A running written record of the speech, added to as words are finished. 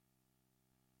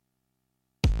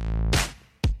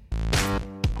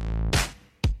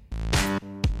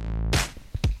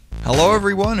Hello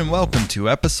everyone and welcome to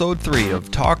episode 3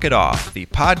 of Talk It Off, the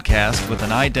podcast with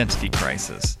an identity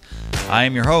crisis. I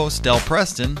am your host, Del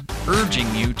Preston,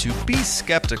 urging you to be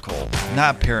skeptical,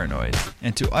 not paranoid,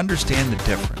 and to understand the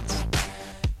difference.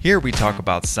 Here we talk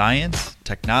about science,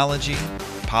 technology,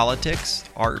 politics,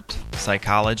 art,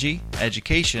 psychology,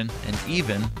 education, and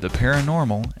even the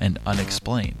paranormal and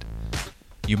unexplained.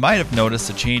 You might have noticed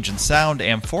a change in sound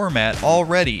and format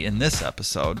already in this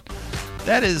episode.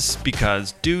 That is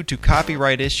because, due to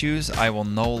copyright issues, I will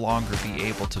no longer be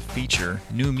able to feature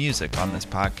new music on this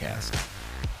podcast.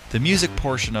 The music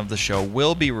portion of the show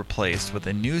will be replaced with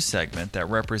a new segment that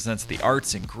represents the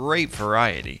arts in great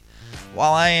variety.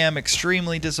 While I am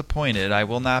extremely disappointed I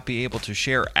will not be able to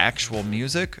share actual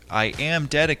music, I am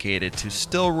dedicated to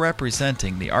still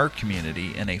representing the art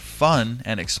community in a fun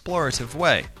and explorative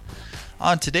way.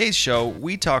 On today's show,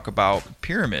 we talk about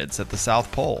pyramids at the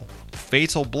South Pole,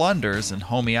 fatal blunders in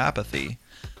homeopathy,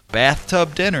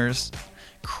 bathtub dinners,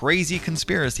 crazy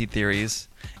conspiracy theories,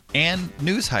 and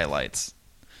news highlights.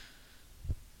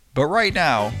 But right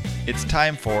now, it's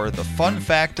time for the fun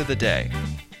fact of the day.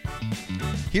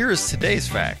 Here is today's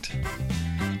fact.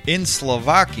 In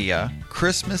Slovakia,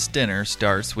 Christmas dinner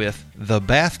starts with the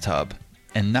bathtub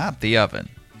and not the oven.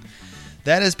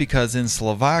 That is because in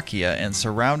Slovakia and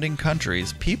surrounding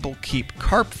countries, people keep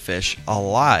carp fish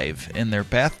alive in their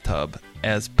bathtub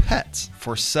as pets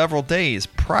for several days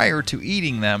prior to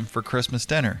eating them for Christmas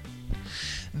dinner.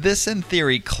 This in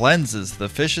theory cleanses the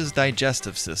fish's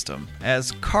digestive system,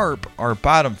 as carp are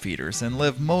bottom feeders and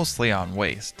live mostly on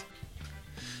waste.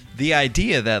 The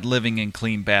idea that living in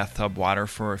clean bathtub water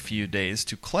for a few days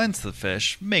to cleanse the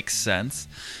fish makes sense,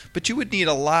 but you would need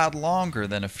a lot longer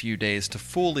than a few days to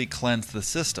fully cleanse the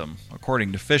system,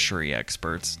 according to fishery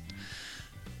experts.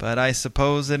 But I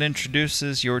suppose it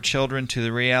introduces your children to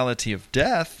the reality of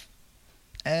death,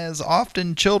 as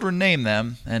often children name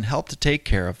them and help to take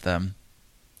care of them.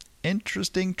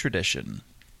 Interesting tradition.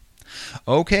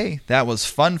 Okay, that was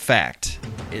fun fact.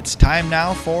 It's time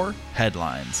now for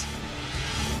headlines.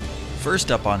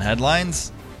 First up on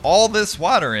headlines, all this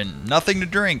water and nothing to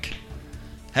drink.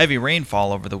 Heavy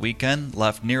rainfall over the weekend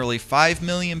left nearly 5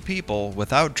 million people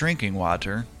without drinking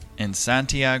water in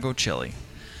Santiago, Chile.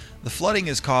 The flooding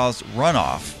has caused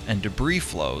runoff and debris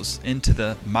flows into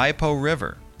the Maipo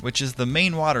River, which is the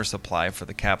main water supply for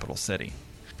the capital city.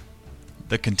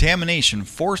 The contamination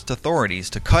forced authorities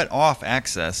to cut off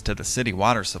access to the city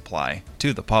water supply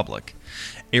to the public.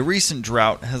 A recent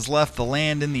drought has left the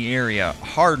land in the area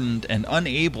hardened and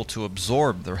unable to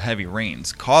absorb the heavy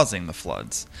rains, causing the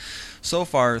floods. So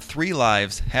far, 3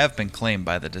 lives have been claimed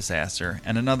by the disaster,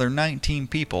 and another 19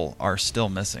 people are still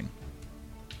missing.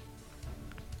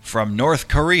 From North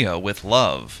Korea with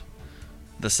love.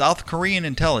 The South Korean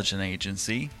intelligence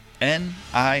agency,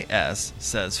 NIS,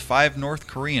 says 5 North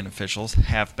Korean officials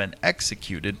have been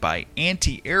executed by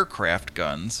anti-aircraft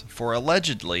guns for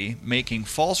allegedly making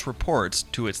false reports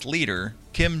to its leader,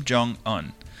 Kim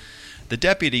Jong-un. The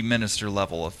deputy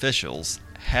minister-level officials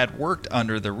had worked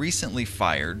under the recently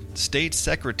fired State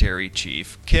Secretary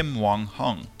Chief Kim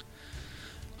Wong-hung.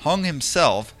 Hung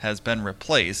himself has been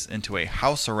replaced into a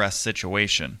house arrest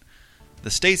situation. The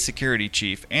state security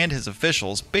chief and his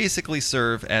officials basically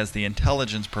serve as the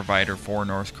intelligence provider for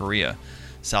North Korea.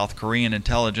 South Korean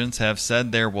intelligence have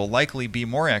said there will likely be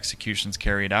more executions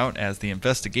carried out as the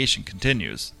investigation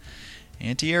continues.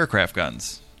 Anti-aircraft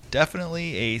guns.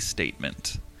 Definitely a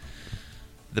statement.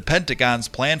 The Pentagon's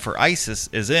plan for ISIS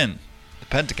is in. The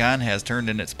Pentagon has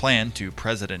turned in its plan to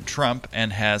President Trump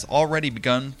and has already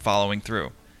begun following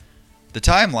through. The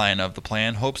timeline of the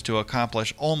plan hopes to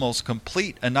accomplish almost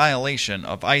complete annihilation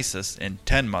of ISIS in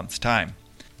 10 months' time.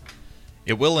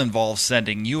 It will involve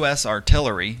sending U.S.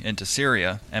 artillery into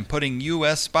Syria and putting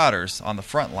U.S. spotters on the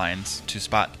front lines to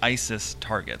spot ISIS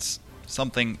targets,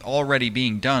 something already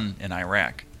being done in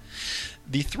Iraq.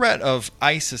 The threat of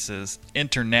ISIS's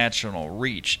international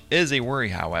reach is a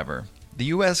worry, however. The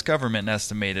U.S. government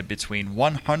estimated between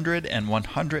 100 and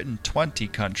 120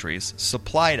 countries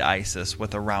supplied ISIS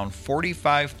with around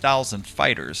 45,000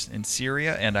 fighters in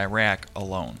Syria and Iraq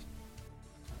alone.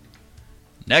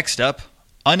 Next up,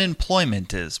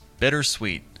 unemployment is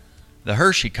bittersweet. The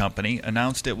Hershey Company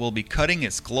announced it will be cutting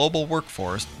its global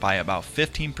workforce by about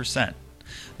 15%.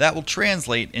 That will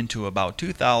translate into about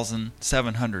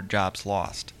 2,700 jobs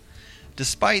lost.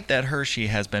 Despite that, Hershey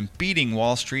has been beating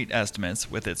Wall Street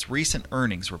estimates with its recent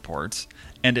earnings reports,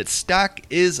 and its stock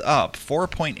is up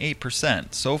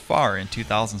 4.8% so far in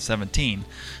 2017.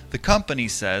 The company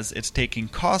says it's taking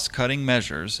cost-cutting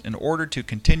measures in order to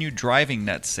continue driving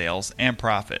net sales and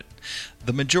profit.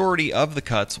 The majority of the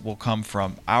cuts will come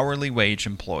from hourly wage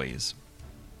employees.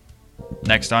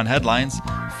 Next on headlines,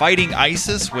 fighting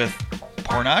ISIS with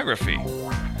pornography.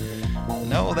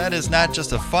 No, that is not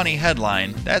just a funny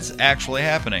headline, that's actually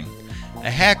happening.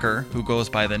 A hacker who goes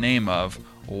by the name of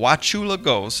Wachula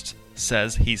Ghost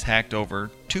says he's hacked over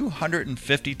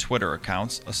 250 Twitter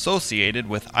accounts associated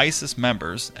with ISIS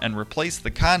members and replaced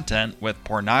the content with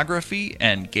pornography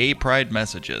and gay pride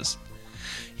messages.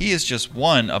 He is just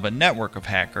one of a network of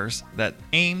hackers that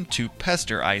aim to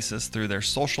pester ISIS through their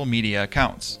social media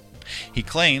accounts. He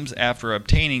claims after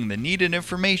obtaining the needed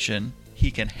information, he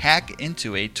can hack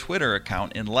into a Twitter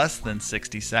account in less than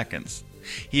 60 seconds.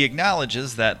 He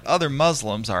acknowledges that other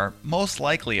Muslims are most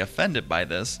likely offended by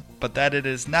this, but that it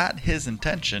is not his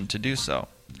intention to do so.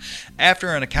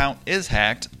 After an account is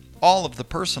hacked, all of the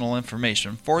personal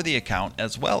information for the account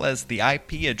as well as the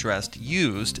IP address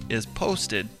used is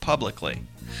posted publicly.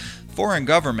 Foreign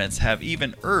governments have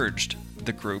even urged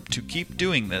the group to keep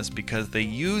doing this because they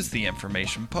use the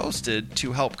information posted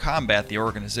to help combat the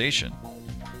organization.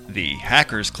 The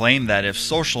hackers claim that if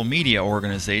social media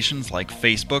organizations like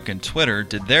Facebook and Twitter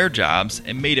did their jobs,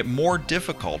 it made it more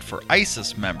difficult for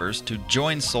ISIS members to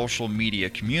join social media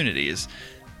communities.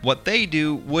 What they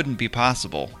do wouldn't be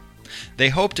possible. They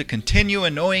hope to continue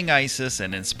annoying ISIS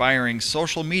and inspiring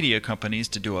social media companies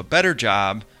to do a better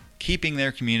job keeping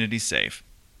their community safe.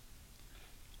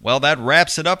 Well, that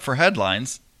wraps it up for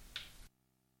headlines.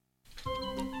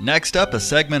 Next up, a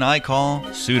segment I call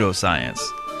Pseudoscience.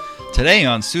 Today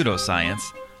on Pseudoscience,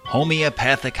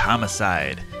 homeopathic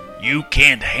homicide. You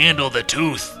can't handle the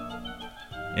tooth.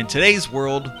 In today's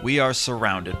world, we are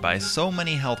surrounded by so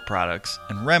many health products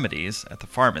and remedies at the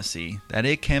pharmacy that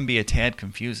it can be a tad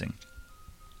confusing.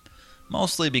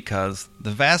 Mostly because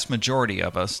the vast majority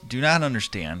of us do not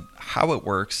understand how it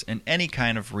works in any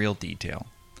kind of real detail.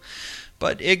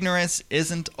 But ignorance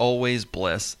isn't always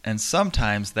bliss, and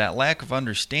sometimes that lack of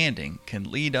understanding can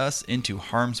lead us into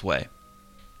harm's way.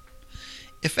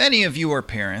 If any of you are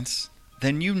parents,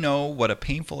 then you know what a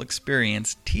painful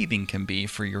experience teething can be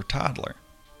for your toddler.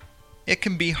 It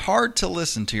can be hard to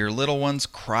listen to your little one's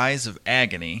cries of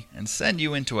agony and send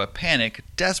you into a panic,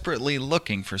 desperately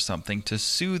looking for something to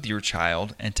soothe your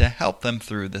child and to help them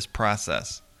through this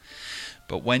process.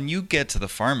 But when you get to the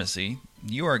pharmacy,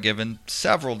 you are given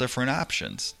several different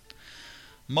options.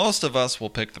 Most of us will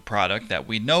pick the product that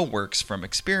we know works from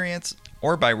experience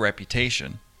or by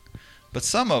reputation. But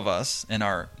some of us, in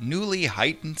our newly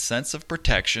heightened sense of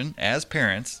protection as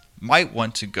parents, might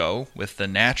want to go with the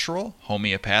natural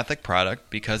homeopathic product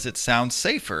because it sounds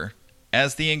safer,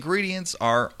 as the ingredients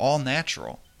are all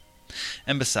natural.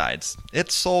 And besides,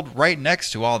 it's sold right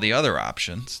next to all the other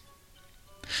options.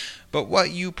 But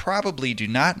what you probably do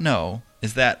not know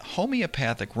is that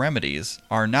homeopathic remedies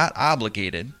are not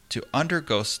obligated to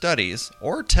undergo studies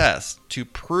or tests to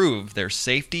prove their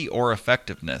safety or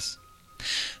effectiveness.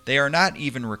 They are not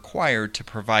even required to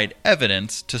provide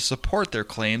evidence to support their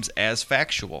claims as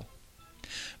factual,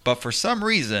 but for some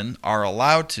reason are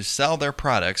allowed to sell their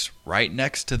products right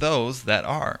next to those that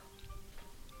are.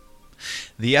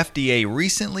 The FDA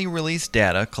recently released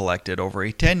data collected over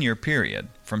a 10-year period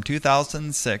from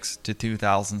 2006 to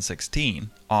 2016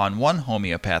 on one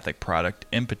homeopathic product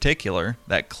in particular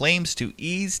that claims to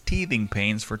ease teething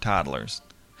pains for toddlers.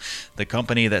 The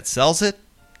company that sells it?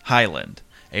 Highland,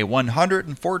 a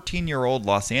 114-year-old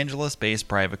Los Angeles-based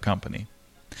private company.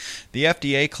 The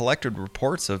FDA collected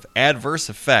reports of adverse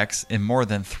effects in more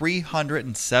than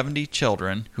 370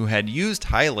 children who had used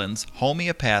Highland's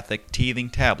homeopathic teething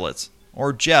tablets,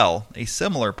 or gel, a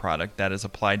similar product that is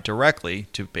applied directly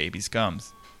to babies'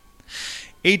 gums.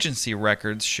 Agency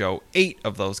records show 8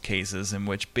 of those cases in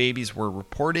which babies were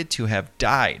reported to have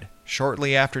died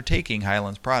shortly after taking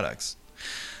Highland's products.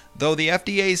 Though the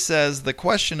FDA says the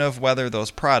question of whether those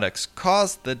products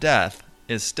caused the death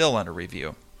is still under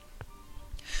review.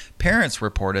 Parents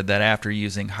reported that after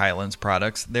using Highland's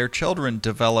products, their children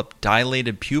developed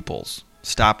dilated pupils,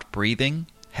 stopped breathing,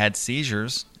 had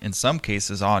seizures, in some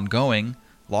cases ongoing,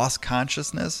 lost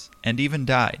consciousness, and even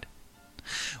died.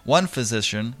 One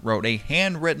physician wrote a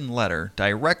handwritten letter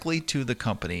directly to the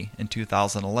company in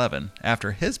 2011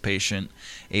 after his patient,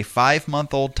 a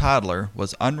 5-month-old toddler,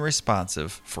 was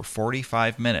unresponsive for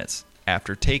 45 minutes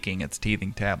after taking its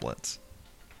teething tablets.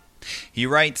 He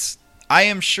writes, "I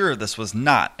am sure this was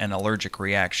not an allergic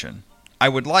reaction. I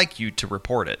would like you to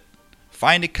report it.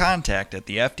 Find a contact at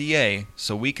the FDA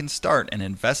so we can start an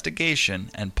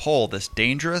investigation and pull this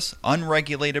dangerous,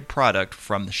 unregulated product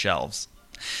from the shelves."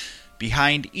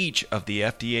 Behind each of the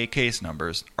FDA case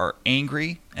numbers are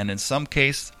angry and in some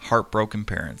cases heartbroken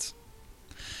parents.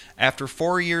 After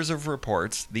 4 years of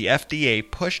reports, the FDA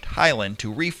pushed Highland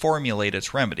to reformulate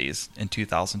its remedies in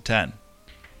 2010.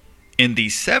 In the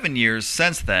 7 years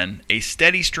since then, a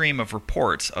steady stream of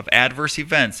reports of adverse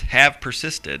events have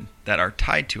persisted that are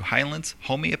tied to Hyland's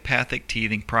homeopathic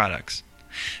teething products.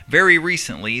 Very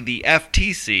recently, the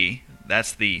FTC,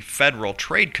 that's the Federal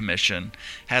Trade Commission,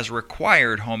 has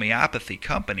required homeopathy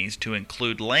companies to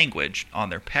include language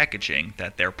on their packaging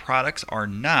that their products are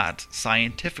not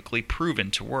scientifically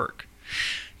proven to work.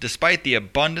 Despite the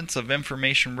abundance of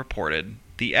information reported,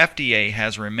 the FDA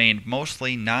has remained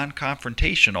mostly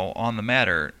non-confrontational on the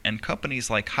matter, and companies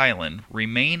like Hyland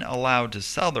remain allowed to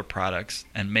sell their products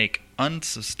and make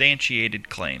unsubstantiated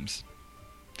claims.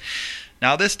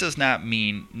 Now, this does not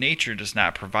mean nature does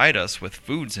not provide us with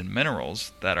foods and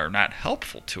minerals that are not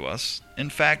helpful to us.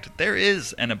 In fact, there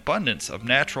is an abundance of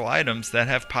natural items that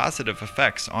have positive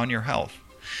effects on your health.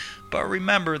 But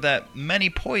remember that many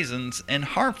poisons and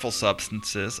harmful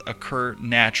substances occur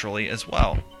naturally as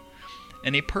well.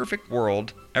 In a perfect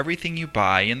world, everything you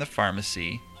buy in the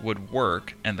pharmacy would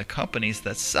work and the companies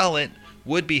that sell it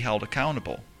would be held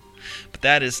accountable. But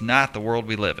that is not the world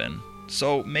we live in.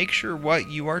 So make sure what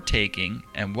you are taking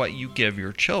and what you give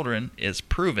your children is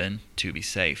proven to be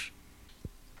safe.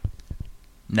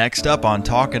 Next up on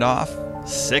Talk It Off,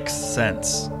 Sixth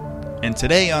Sense. And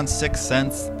today on Sixth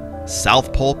Sense,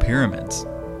 South Pole Pyramids.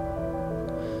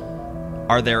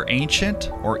 Are there ancient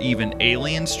or even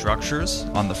alien structures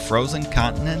on the frozen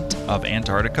continent of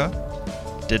Antarctica?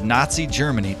 Did Nazi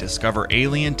Germany discover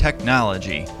alien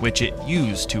technology which it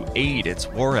used to aid its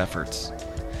war efforts?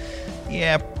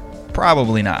 Yeah,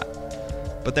 probably not.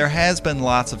 But there has been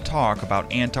lots of talk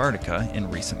about Antarctica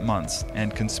in recent months,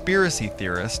 and conspiracy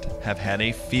theorists have had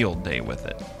a field day with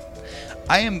it.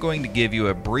 I am going to give you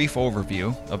a brief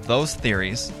overview of those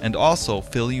theories and also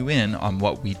fill you in on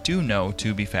what we do know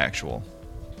to be factual.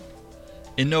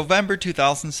 In November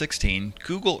 2016,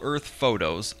 Google Earth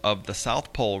photos of the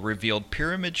South Pole revealed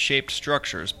pyramid-shaped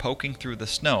structures poking through the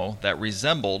snow that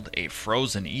resembled a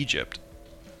frozen Egypt.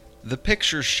 The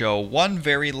pictures show one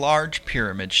very large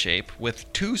pyramid shape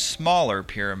with two smaller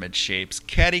pyramid shapes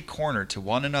catty-cornered to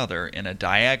one another in a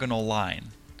diagonal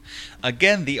line.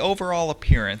 Again, the overall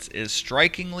appearance is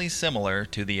strikingly similar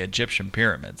to the Egyptian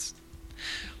pyramids.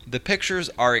 The pictures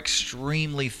are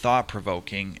extremely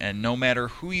thought-provoking, and no matter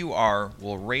who you are,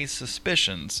 will raise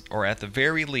suspicions, or at the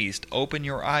very least, open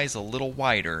your eyes a little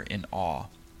wider in awe.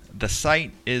 The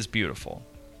sight is beautiful.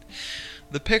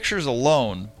 The pictures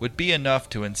alone would be enough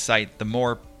to incite the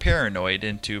more paranoid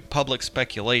into public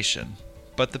speculation,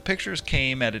 but the pictures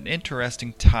came at an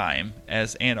interesting time,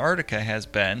 as Antarctica has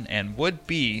been and would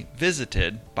be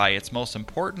visited by its most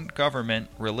important government,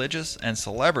 religious, and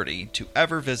celebrity to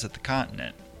ever visit the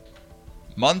continent.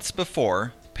 Months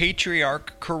before,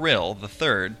 Patriarch Kirill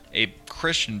III, a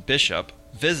Christian bishop,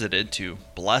 visited to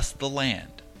bless the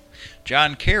land.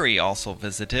 John Kerry also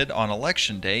visited on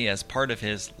Election Day as part of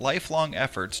his lifelong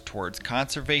efforts towards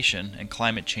conservation and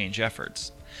climate change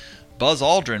efforts. Buzz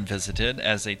Aldrin visited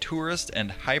as a tourist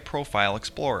and high-profile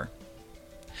explorer.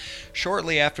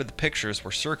 Shortly after the pictures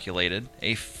were circulated,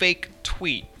 a fake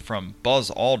tweet from Buzz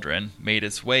Aldrin made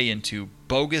its way into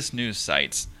bogus news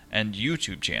sites and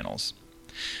YouTube channels.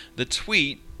 The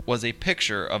tweet was a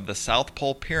picture of the South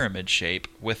Pole pyramid shape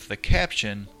with the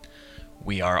caption,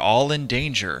 "We are all in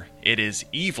danger. It is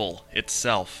evil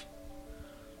itself."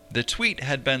 The tweet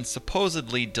had been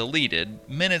supposedly deleted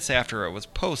minutes after it was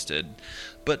posted,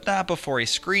 but not before a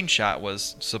screenshot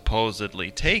was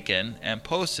supposedly taken and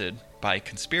posted by a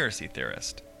conspiracy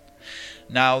theorist.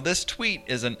 Now, this tweet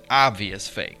is an obvious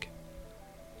fake.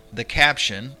 The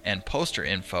caption and poster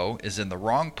info is in the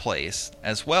wrong place,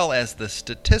 as well as the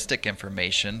statistic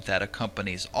information that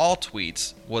accompanies all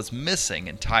tweets was missing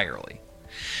entirely.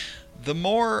 The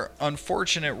more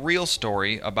unfortunate real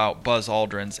story about Buzz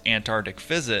Aldrin's Antarctic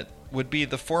visit would be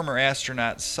the former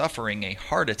astronaut suffering a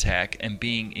heart attack and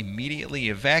being immediately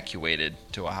evacuated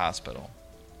to a hospital.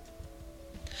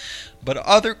 But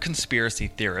other conspiracy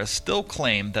theorists still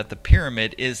claim that the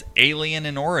pyramid is alien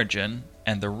in origin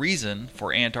and the reason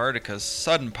for Antarctica's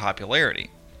sudden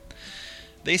popularity.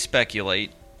 They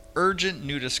speculate urgent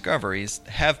new discoveries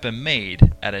have been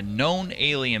made at a known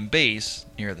alien base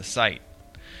near the site.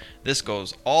 This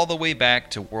goes all the way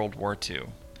back to World War II.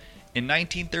 In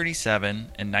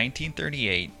 1937 and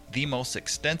 1938, the most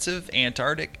extensive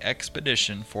Antarctic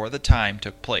expedition for the time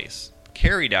took place,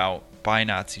 carried out by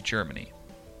Nazi Germany.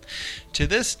 To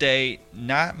this day,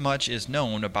 not much is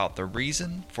known about the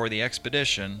reason for the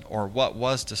expedition or what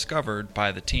was discovered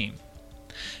by the team.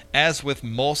 As with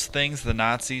most things the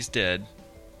Nazis did,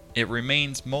 it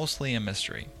remains mostly a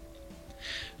mystery.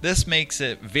 This makes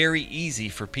it very easy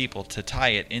for people to tie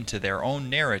it into their own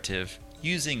narrative,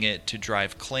 using it to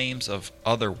drive claims of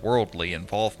otherworldly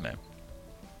involvement.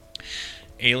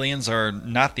 Aliens are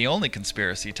not the only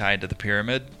conspiracy tied to the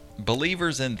pyramid.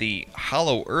 Believers in the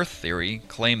hollow earth theory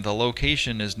claim the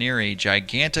location is near a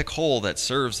gigantic hole that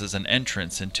serves as an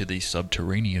entrance into the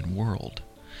subterranean world.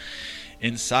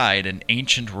 Inside, an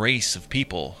ancient race of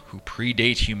people who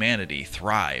predate humanity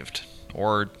thrived,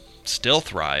 or still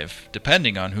thrive,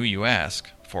 depending on who you ask,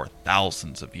 for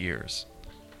thousands of years.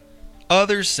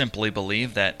 Others simply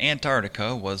believe that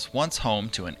Antarctica was once home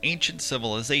to an ancient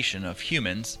civilization of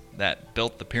humans that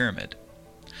built the pyramid.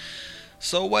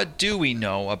 So what do we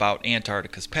know about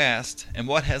Antarctica's past, and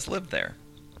what has lived there?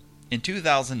 In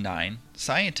 2009,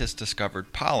 scientists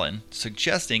discovered pollen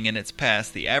suggesting in its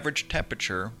past the average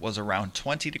temperature was around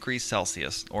 20 degrees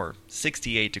Celsius, or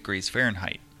 68 degrees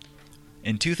Fahrenheit.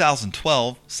 In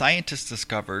 2012, scientists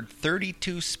discovered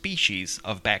 32 species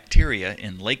of bacteria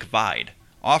in Lake Vide,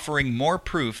 offering more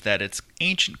proof that its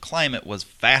ancient climate was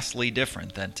vastly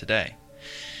different than today.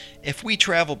 If we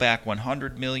travel back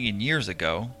 100 million years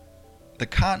ago, the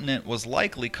continent was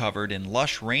likely covered in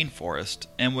lush rainforest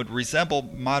and would resemble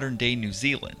modern-day New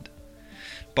Zealand.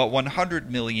 But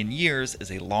 100 million years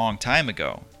is a long time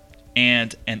ago,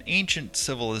 and an ancient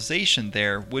civilization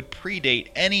there would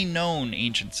predate any known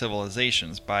ancient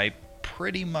civilizations by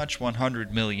pretty much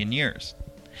 100 million years.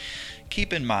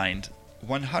 Keep in mind,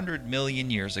 100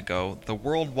 million years ago, the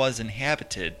world was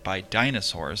inhabited by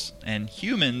dinosaurs, and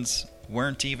humans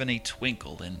weren't even a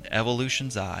twinkle in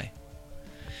evolution's eye.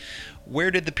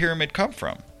 Where did the pyramid come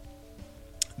from?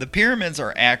 The pyramids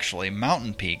are actually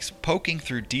mountain peaks poking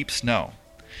through deep snow.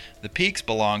 The peaks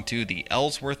belong to the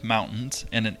Ellsworth Mountains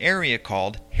in an area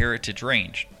called Heritage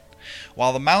Range.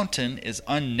 While the mountain is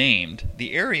unnamed,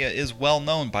 the area is well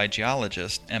known by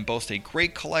geologists and boasts a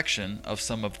great collection of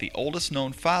some of the oldest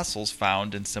known fossils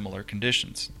found in similar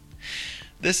conditions.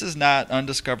 This is not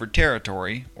undiscovered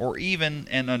territory or even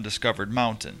an undiscovered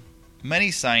mountain.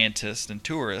 Many scientists and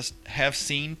tourists have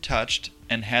seen, touched,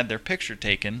 and had their picture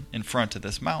taken in front of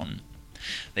this mountain.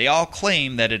 They all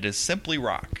claim that it is simply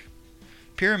rock.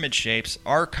 Pyramid shapes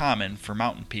are common for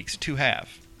mountain peaks to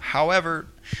have. However,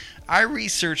 I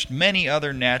researched many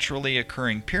other naturally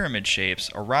occurring pyramid shapes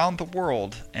around the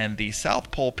world, and the South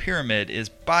Pole Pyramid is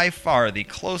by far the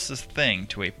closest thing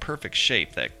to a perfect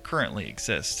shape that currently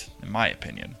exists, in my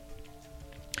opinion,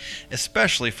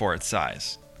 especially for its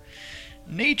size.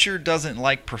 Nature doesn't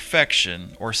like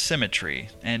perfection or symmetry,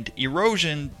 and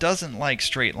erosion doesn't like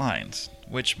straight lines,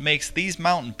 which makes these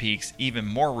mountain peaks even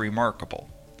more remarkable.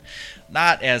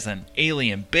 Not as an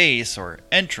alien base or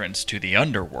entrance to the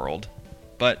underworld,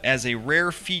 but as a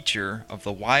rare feature of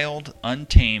the wild,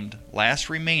 untamed, last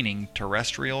remaining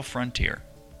terrestrial frontier.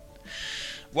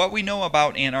 What we know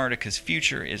about Antarctica's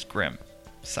future is grim.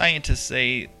 Scientists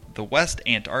say the West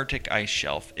Antarctic ice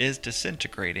shelf is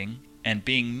disintegrating and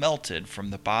being melted from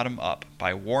the bottom up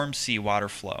by warm seawater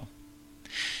flow.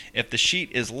 If the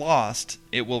sheet is lost,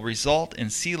 it will result in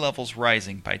sea levels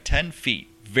rising by 10 feet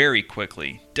very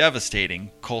quickly, devastating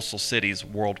coastal cities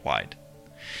worldwide.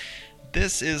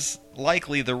 This is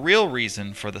likely the real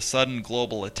reason for the sudden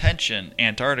global attention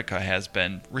Antarctica has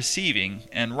been receiving,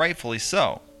 and rightfully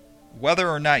so. Whether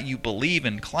or not you believe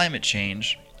in climate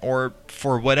change, or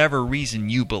for whatever reason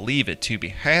you believe it to be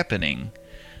happening,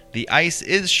 the ice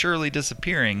is surely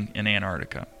disappearing in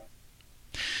Antarctica.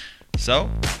 So,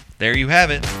 there you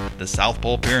have it, the South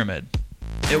Pole Pyramid.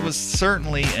 It was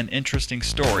certainly an interesting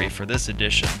story for this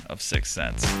edition of Sixth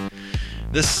Sense.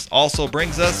 This also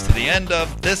brings us to the end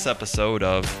of this episode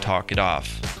of Talk It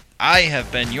Off. I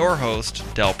have been your host,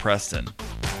 Del Preston.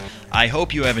 I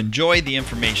hope you have enjoyed the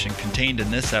information contained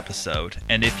in this episode,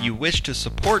 and if you wish to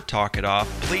support Talk It Off,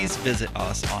 please visit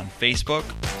us on Facebook,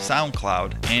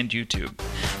 SoundCloud, and YouTube.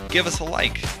 Give us a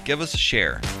like, give us a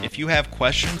share. If you have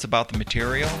questions about the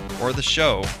material or the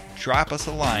show, drop us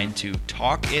a line to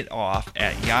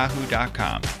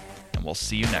talkitoff@yahoo.com, and we'll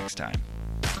see you next time.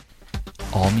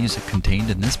 All music contained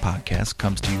in this podcast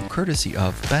comes to you courtesy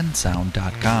of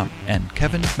bensound.com and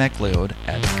Kevin MacLeod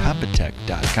at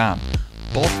Compotech.com,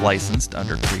 both licensed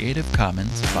under Creative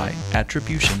Commons by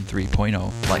Attribution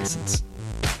 3.0 license.